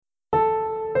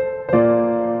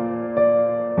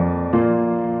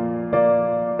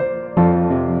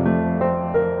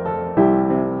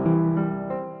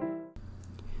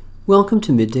Welcome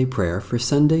to Midday Prayer for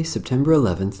Sunday, September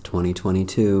 11th,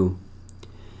 2022.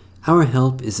 Our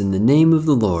help is in the name of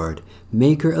the Lord,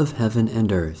 Maker of heaven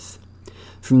and earth.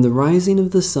 From the rising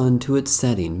of the sun to its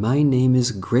setting, my name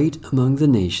is great among the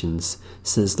nations,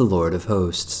 says the Lord of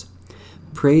hosts.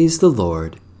 Praise the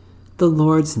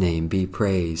Lord's name be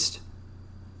praised.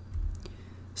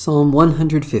 Psalm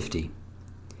 150.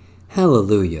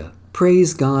 Hallelujah!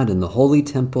 Praise God in the holy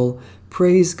temple,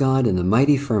 praise God in the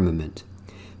mighty firmament.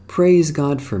 Praise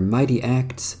God for mighty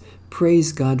acts,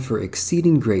 praise God for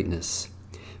exceeding greatness.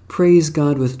 Praise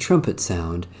God with trumpet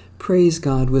sound, praise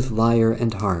God with lyre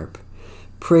and harp.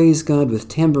 Praise God with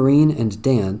tambourine and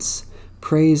dance,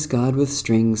 praise God with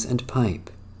strings and pipe.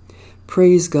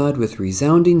 Praise God with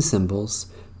resounding cymbals,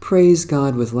 praise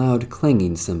God with loud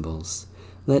clanging cymbals.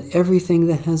 Let everything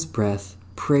that has breath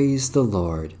praise the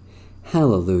Lord.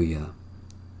 Hallelujah.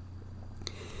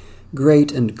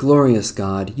 Great and glorious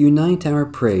God, unite our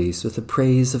praise with the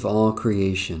praise of all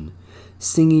creation,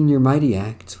 singing your mighty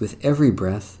acts with every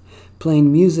breath,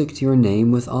 playing music to your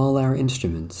name with all our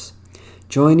instruments,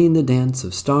 joining the dance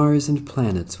of stars and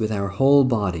planets with our whole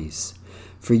bodies.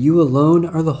 For you alone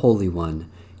are the Holy One,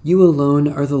 you alone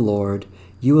are the Lord,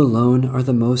 you alone are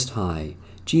the Most High,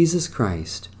 Jesus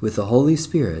Christ, with the Holy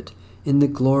Spirit, in the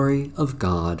glory of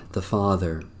God the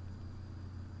Father.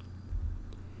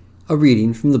 A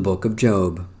reading from the book of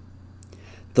Job.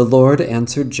 The Lord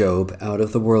answered Job out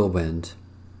of the whirlwind.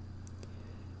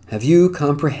 Have you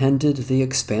comprehended the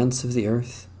expanse of the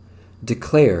earth?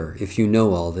 Declare, if you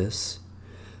know all this.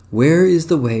 Where is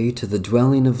the way to the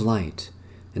dwelling of light,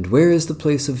 and where is the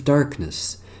place of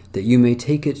darkness, that you may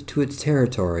take it to its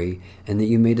territory, and that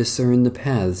you may discern the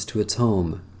paths to its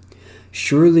home?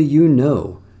 Surely you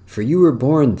know, for you were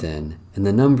born then, and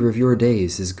the number of your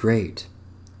days is great.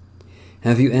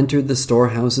 Have you entered the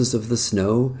storehouses of the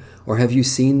snow, or have you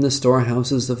seen the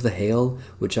storehouses of the hail,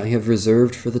 which I have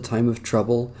reserved for the time of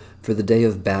trouble, for the day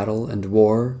of battle and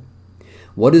war?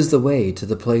 What is the way to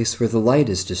the place where the light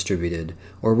is distributed,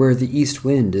 or where the east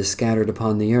wind is scattered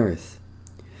upon the earth?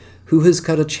 Who has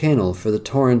cut a channel for the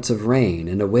torrents of rain,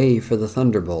 and a way for the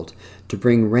thunderbolt, to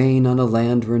bring rain on a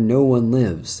land where no one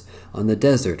lives, on the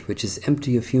desert which is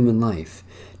empty of human life,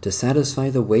 to satisfy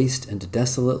the waste and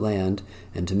desolate land,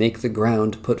 and to make the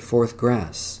ground put forth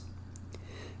grass?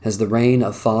 Has the rain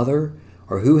a father,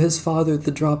 or who has fathered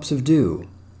the drops of dew?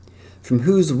 From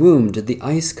whose womb did the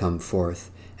ice come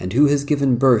forth, and who has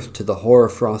given birth to the hoar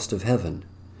frost of heaven?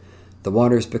 The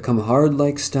waters become hard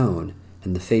like stone,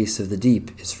 and the face of the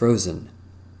deep is frozen.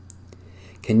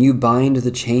 Can you bind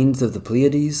the chains of the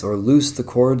Pleiades, or loose the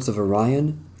cords of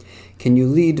Orion? Can you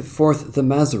lead forth the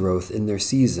Mazzaroth in their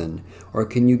season, or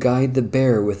can you guide the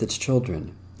bear with its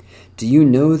children? Do you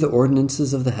know the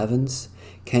ordinances of the heavens?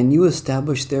 Can you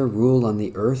establish their rule on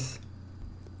the earth?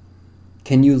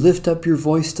 Can you lift up your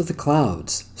voice to the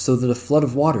clouds, so that a flood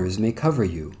of waters may cover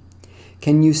you?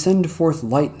 Can you send forth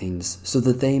lightnings, so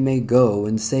that they may go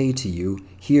and say to you,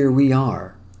 Here we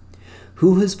are?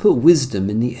 Who has put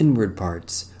wisdom in the inward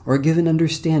parts, or given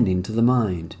understanding to the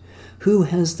mind? Who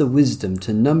has the wisdom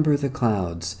to number the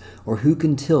clouds, or who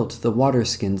can tilt the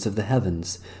waterskins of the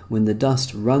heavens, when the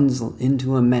dust runs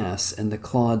into a mass and the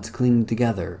clods cling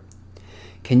together?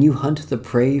 Can you hunt the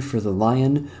prey for the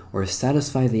lion, or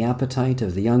satisfy the appetite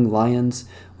of the young lions,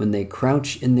 when they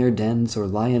crouch in their dens or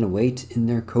lie in wait in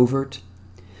their covert?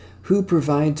 Who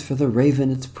provides for the raven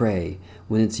its prey,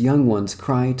 when its young ones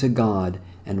cry to God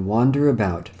and wander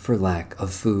about for lack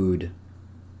of food?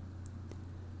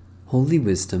 Holy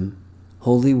Wisdom,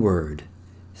 Holy Word,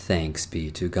 thanks be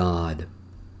to God.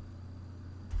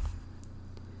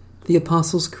 The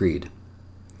Apostles' Creed.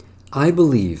 I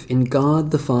believe in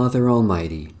God the Father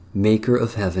Almighty, Maker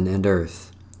of heaven and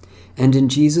earth, and in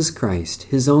Jesus Christ,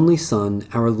 his only Son,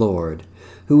 our Lord,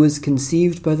 who was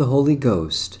conceived by the Holy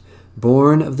Ghost,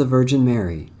 born of the Virgin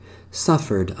Mary,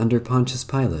 suffered under Pontius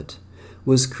Pilate,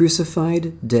 was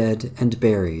crucified, dead, and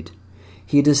buried.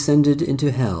 He descended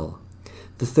into hell.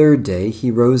 The third day he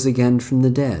rose again from the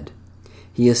dead.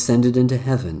 He ascended into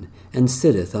heaven, and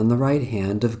sitteth on the right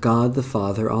hand of God the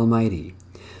Father Almighty.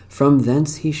 From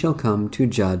thence he shall come to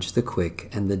judge the quick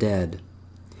and the dead.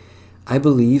 I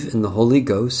believe in the Holy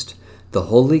Ghost, the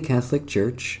Holy Catholic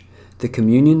Church, the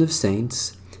communion of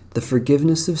saints, the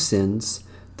forgiveness of sins,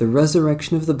 the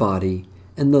resurrection of the body,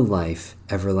 and the life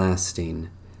everlasting.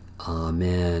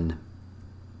 Amen.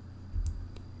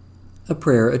 A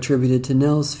prayer attributed to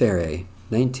Nels Ferre,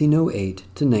 1908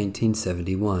 to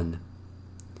 1971.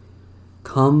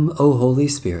 Come, O Holy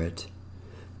Spirit,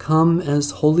 come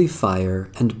as holy fire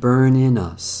and burn in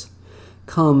us.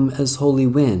 Come as holy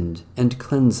wind and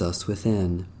cleanse us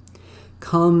within.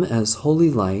 Come as holy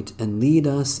light and lead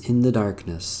us in the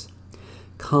darkness.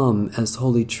 Come as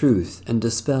holy truth and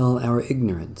dispel our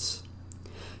ignorance.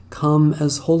 Come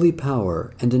as holy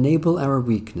power and enable our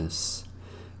weakness.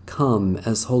 Come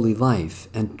as holy life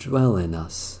and dwell in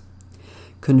us.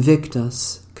 Convict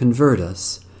us, convert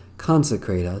us,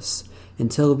 consecrate us,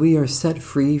 until we are set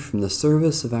free from the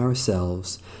service of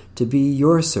ourselves to be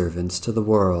your servants to the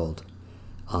world.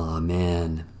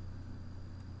 Amen.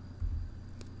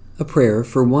 A prayer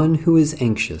for one who is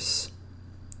anxious.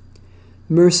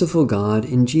 Merciful God,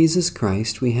 in Jesus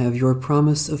Christ we have your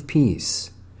promise of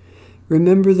peace.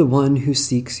 Remember the one who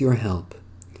seeks your help.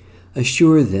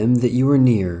 Assure them that you are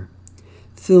near.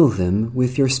 Fill them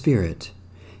with your Spirit.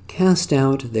 Cast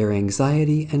out their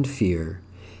anxiety and fear,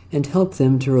 and help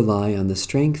them to rely on the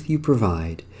strength you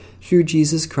provide, through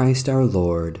Jesus Christ our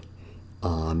Lord.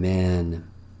 Amen.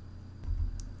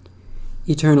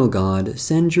 Eternal God,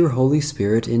 send your Holy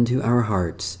Spirit into our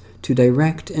hearts, to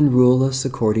direct and rule us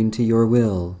according to your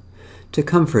will, to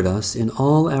comfort us in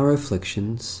all our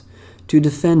afflictions, to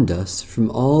defend us from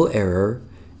all error,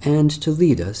 and to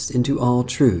lead us into all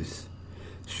truth.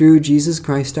 Through Jesus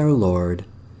Christ our Lord.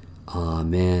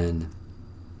 Amen.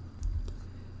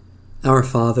 Our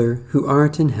Father, who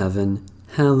art in heaven,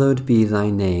 hallowed be thy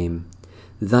name.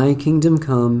 Thy kingdom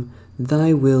come,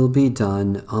 thy will be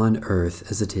done on earth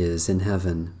as it is in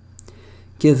heaven.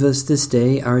 Give us this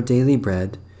day our daily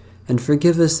bread, and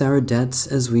forgive us our debts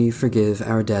as we forgive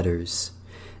our debtors.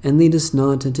 And lead us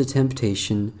not into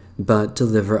temptation, but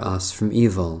deliver us from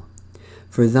evil.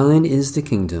 For thine is the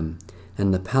kingdom,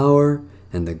 and the power,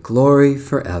 and the glory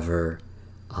forever.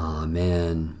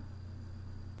 Amen.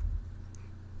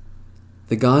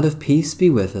 The God of peace be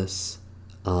with us.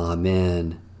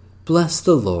 Amen. Bless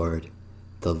the Lord.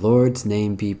 The Lord's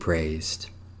name be praised.